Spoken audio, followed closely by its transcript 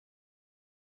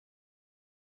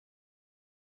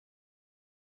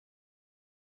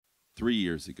3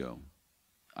 years ago,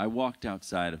 I walked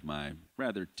outside of my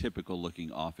rather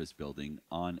typical-looking office building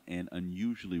on an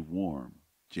unusually warm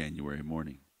January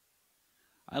morning.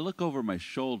 I look over my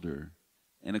shoulder,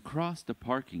 and across the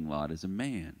parking lot is a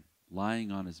man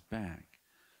lying on his back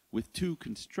with two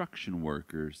construction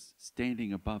workers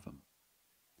standing above him.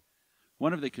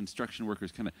 One of the construction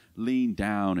workers kind of leaned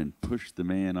down and pushed the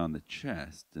man on the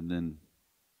chest and then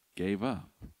gave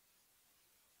up.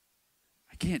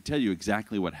 I can't tell you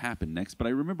exactly what happened next, but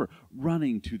I remember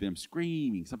running to them,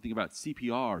 screaming something about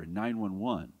CPR and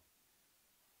 911.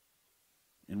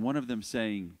 And one of them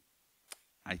saying,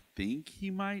 "I think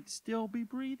he might still be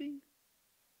breathing."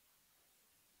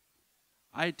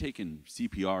 I had taken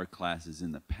CPR classes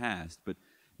in the past, but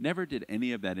never did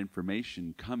any of that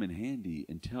information come in handy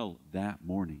until that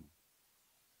morning.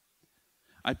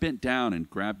 I bent down and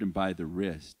grabbed him by the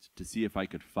wrist to see if I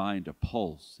could find a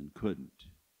pulse and couldn't.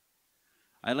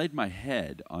 I laid my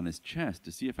head on his chest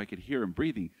to see if I could hear him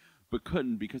breathing, but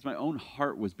couldn't because my own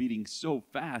heart was beating so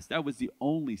fast. That was the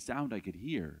only sound I could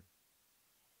hear.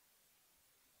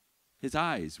 His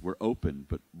eyes were open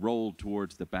but rolled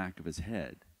towards the back of his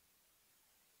head.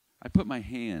 I put my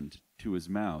hand to his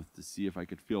mouth to see if I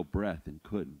could feel breath and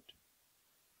couldn't.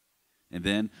 And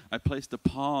then I placed the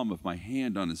palm of my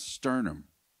hand on his sternum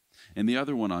and the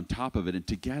other one on top of it, and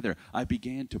together I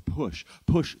began to push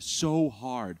so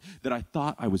hard that I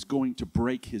thought I was going to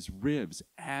break his ribs,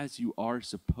 as you are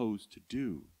supposed to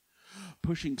do.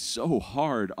 Pushing so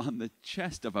hard on the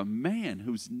chest of a man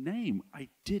whose name I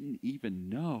didn't even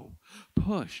know.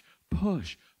 Push.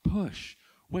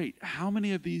 Wait, how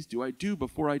many of these do I do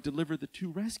before I deliver the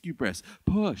 2 rescue breaths?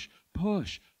 Push.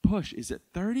 Is it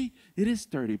 30? It is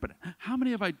 30, but how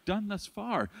many have I done thus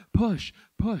far? Push.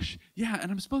 Yeah,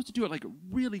 and I'm supposed to do it like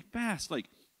really fast, like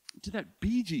to that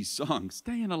Bee Gees song,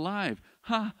 Staying Alive.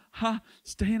 Ha,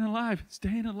 staying alive.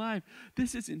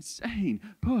 This is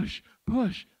insane. Push.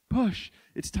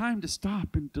 It's time to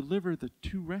stop and deliver the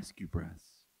 2 rescue breaths.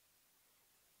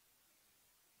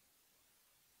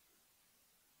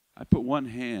 I put one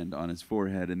hand on his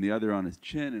forehead and the other on his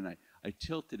chin, and I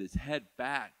tilted his head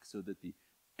back so that the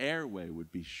airway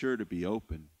would be sure to be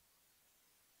open.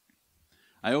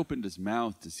 I opened his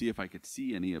mouth to see if I could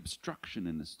see any obstruction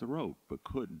in his throat, but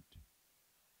couldn't.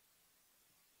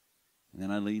 And then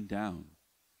I leaned down.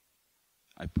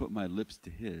 I put my lips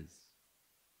to his,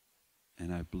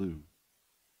 and I blew.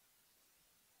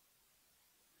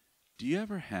 Do you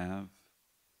ever have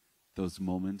those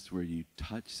moments where you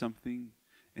touch something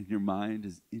and your mind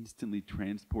is instantly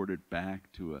transported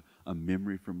back to a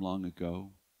memory from long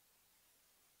ago?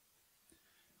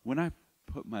 When I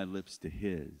put my lips to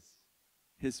his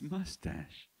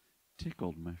mustache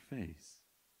tickled my face.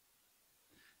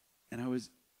 And I was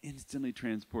instantly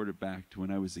transported back to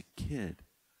when I was a kid,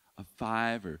 of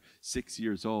 5 or 6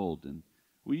 years old, and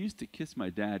we used to kiss my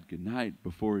dad goodnight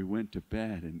before he went to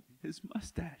bed, and his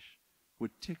mustache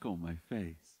would tickle my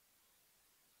face.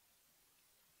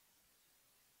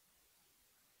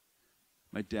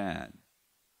 My dad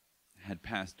had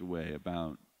passed away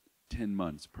about 10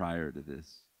 months prior to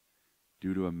this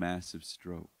due to a massive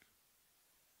stroke.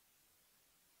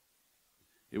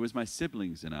 It was my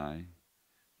siblings and I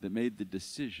that made the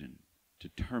decision to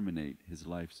terminate his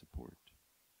life support.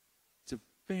 It's a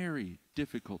very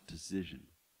difficult decision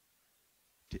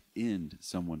to end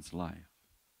someone's life.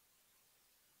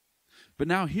 But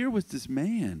now here was this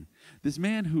man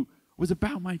who was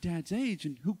about my dad's age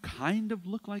and who kind of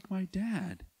looked like my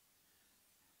dad.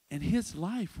 And his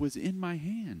life was in my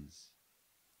hands.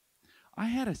 I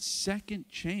had a second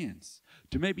chance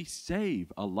to maybe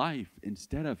save a life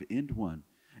instead of end one.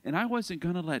 And I wasn't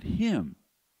going to let him,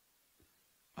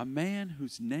 a man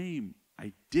whose name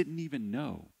I didn't even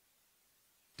know,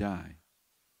 die.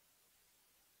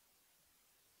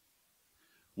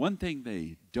 One thing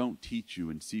they don't teach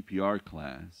you in CPR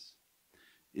class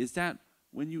is that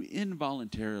when you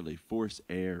involuntarily force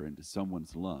air into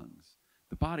someone's lungs,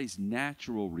 the body's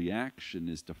natural reaction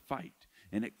is to fight,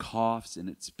 and it coughs and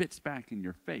it spits back in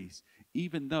your face,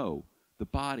 even though the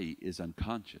body is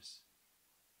unconscious.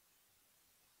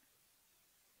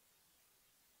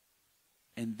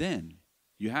 And then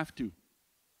you have to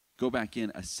go back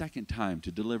in a second time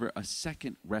to deliver a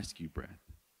second rescue breath.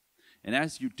 And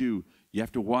as you do, you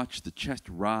have to watch the chest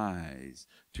rise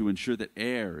to ensure that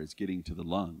air is getting to the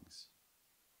lungs.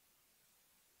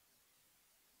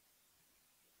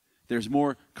 There's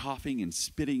more coughing and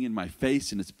spitting in my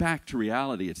face, and it's back to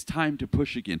reality. It's time to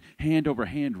push again. Hand over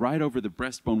hand, right over the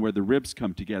breastbone where the ribs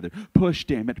come together. Push,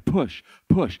 damn it, push,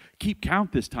 push. Keep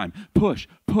count this time. Push,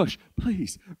 push.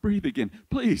 Please, breathe again.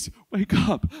 Please, wake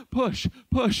up. Push,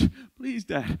 push. Please,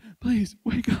 Dad. Please,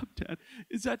 wake up, Dad.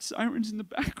 Is that sirens in the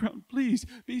background? Please,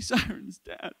 be sirens,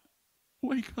 Dad.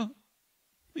 Wake up.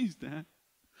 Please, Dad.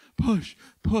 Push,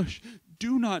 push.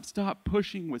 Do not stop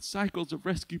pushing with cycles of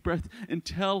rescue breath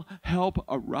until help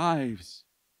arrives.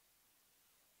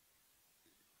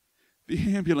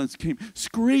 The ambulance came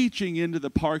screeching into the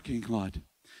parking lot,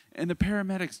 and the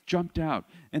paramedics jumped out,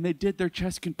 and they did their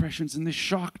chest compressions, and they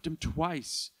shocked him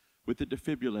twice with the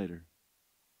defibrillator.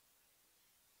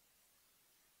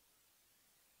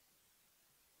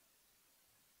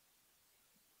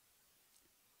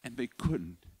 And they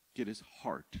couldn't get his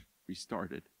heart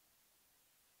restarted.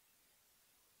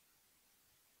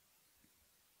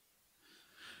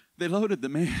 They loaded the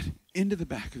man into the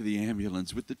back of the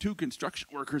ambulance with the 2 construction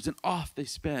workers, and off they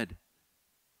sped.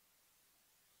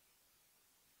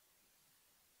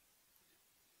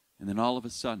 And then all of a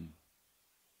sudden,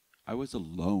 I was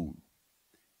alone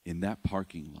in that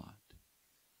parking lot,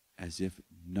 as if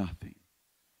nothing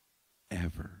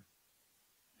ever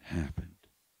happened.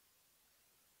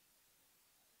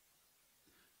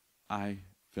 I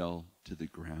fell to the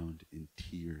ground in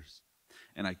tears,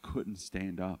 and I couldn't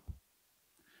stand up.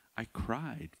 I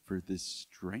cried for this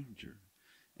stranger,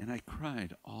 and I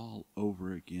cried all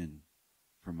over again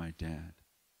for my dad.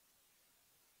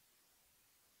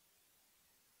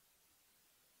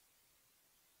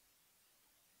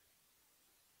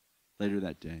 Later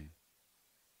that day,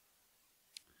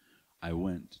 I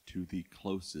went to the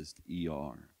closest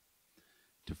ER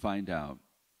to find out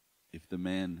if the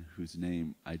man whose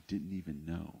name I didn't even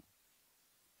know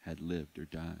had lived or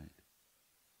died.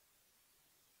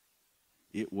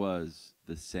 It was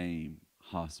the same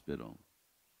hospital,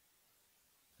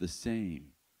 the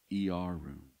same ER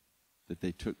room that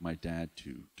they took my dad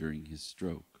to during his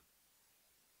stroke.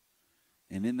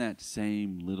 And in that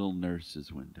same little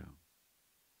nurse's window,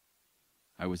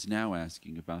 I was now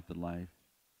asking about the life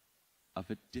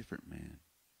of a different man.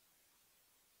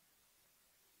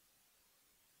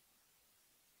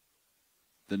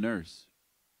 The nurse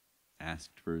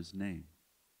asked for his name.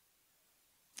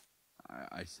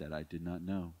 I said I did not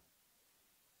know.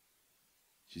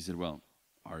 She said, "Well,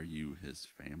 are you his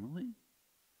family?"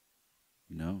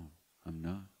 "No, I'm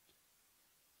not."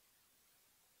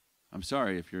 "I'm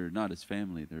sorry, if you're not his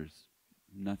family, there's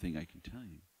nothing I can tell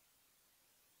you."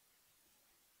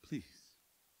 "Please,"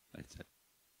 I said.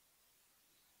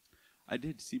 "I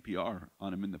did CPR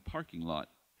on him in the parking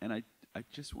lot, and I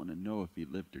just want to know if he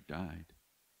lived or died."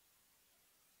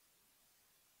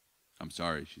 "I'm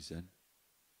sorry," she said.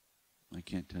 "I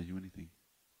can't tell you anything."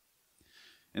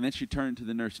 And then she turned to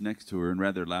the nurse next to her and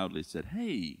rather loudly said,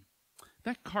 "Hey,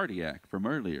 that cardiac from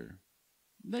earlier,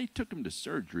 they took him to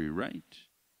surgery, right?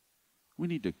 We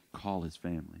need to call his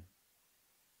family."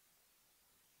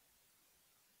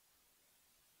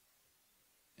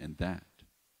 And that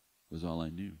was all I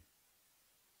knew.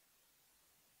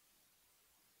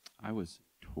 I was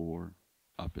tore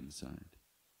up inside,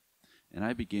 and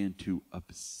I began to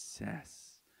obsess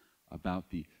about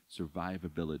the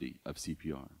survivability of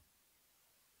CPR.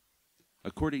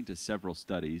 According to several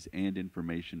studies and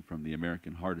information from the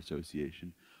American Heart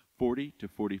Association, 40 to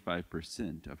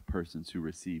 45% of persons who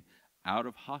receive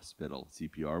out-of-hospital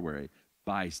CPR, where a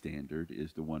bystander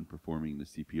is the one performing the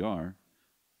CPR,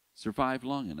 survive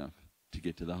long enough to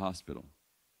get to the hospital.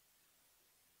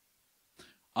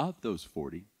 Of those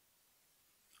 40,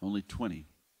 only 20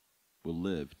 will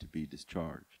live to be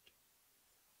discharged.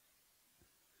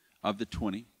 Of the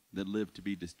 20 that live to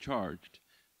be discharged,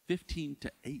 15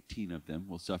 to 18 of them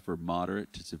will suffer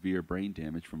moderate to severe brain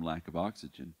damage from lack of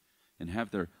oxygen and have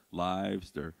their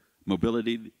lives, their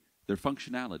mobility, their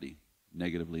functionality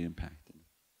negatively impacted.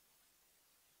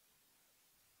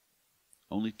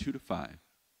 Only 2 to 5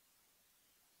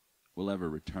 will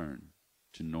ever return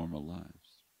to normal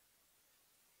lives.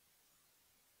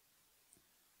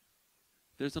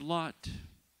 There's a lot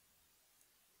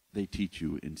they teach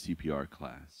you in CPR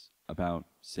class about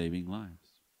saving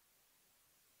lives.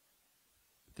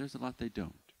 But there's a lot they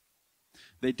don't.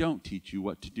 They don't teach you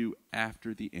what to do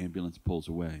after the ambulance pulls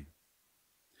away.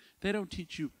 They don't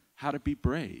teach you how to be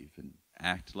brave and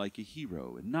act like a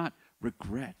hero and not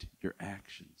regret your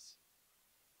actions.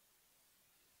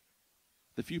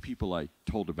 The few people I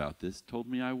told about this told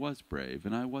me I was brave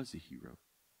and I was a hero.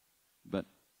 But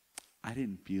I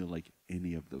didn't feel like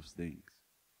any of those things.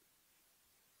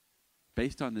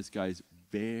 Based on this guy's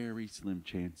very slim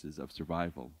chances of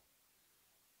survival,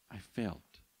 I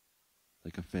felt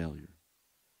like a failure.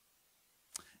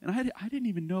 And I didn't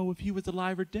even know if he was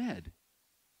alive or dead.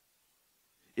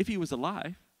 If he was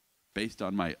alive, based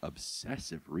on my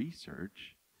obsessive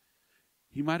research,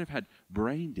 he might have had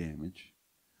brain damage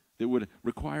that would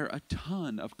require a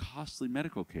ton of costly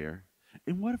medical care.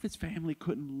 And what if his family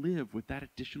couldn't live with that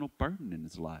additional burden in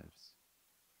his lives?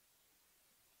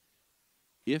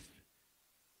 If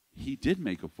he did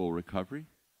make a full recovery,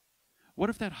 what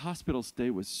if that hospital stay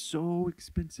was so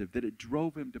expensive that it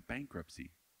drove him to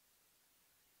bankruptcy?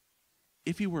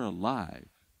 If he were alive,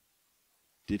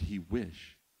 did he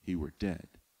wish he were dead?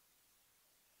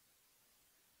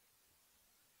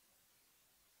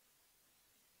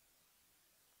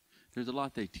 There's a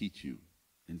lot they teach you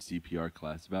in CPR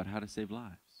class about how to save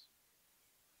lives.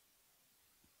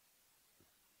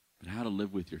 But how to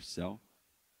live with yourself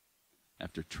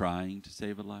after trying to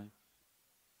save a life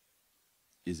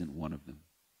isn't one of them.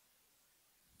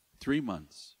 3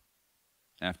 months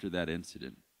after that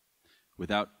incident,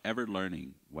 without ever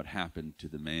learning what happened to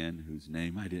the man whose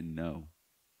name I didn't know,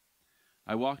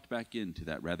 I walked back into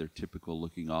that rather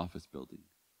typical-looking office building.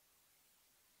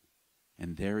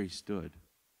 And there he stood,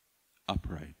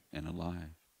 upright and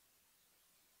alive.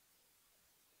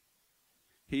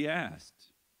 He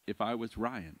asked if I was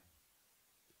Ryan,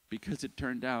 because it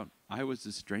turned out I was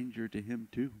a stranger to him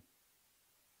too.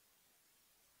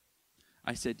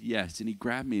 I said yes, and he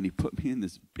grabbed me and he put me in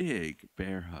this big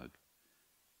bear hug.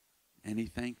 And he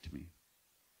thanked me.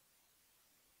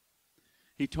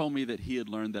 He told me that he had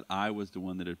learned that I was the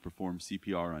one that had performed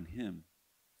CPR on him.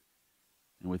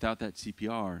 And without that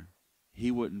CPR,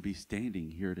 he wouldn't be standing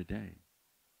here today.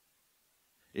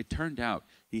 It turned out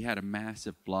he had a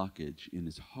massive blockage in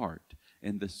his heart,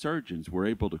 and the surgeons were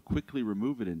able to quickly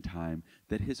remove it in time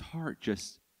that his heart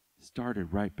just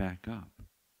started right back up.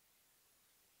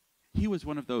 He was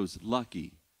one of those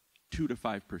lucky 2 to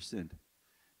 5%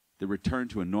 that returned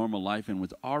to a normal life and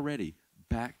was already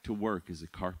back to work as a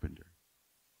carpenter.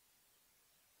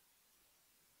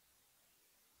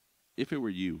 If it were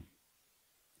you,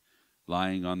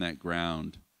 lying on that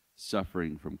ground,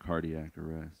 suffering from cardiac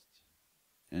arrest,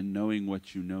 and knowing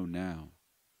what you know now,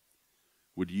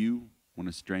 would you want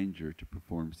a stranger to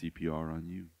perform CPR on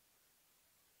you?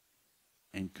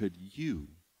 And could you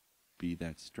be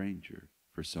that stranger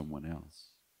for someone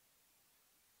else?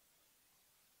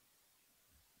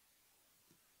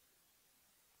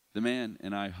 The man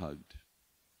and I hugged,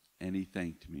 and he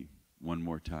thanked me one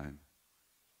more time.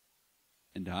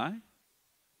 And I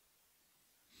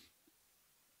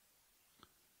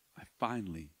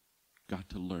finally got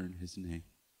to learn his name.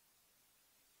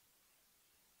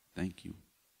 Thank you.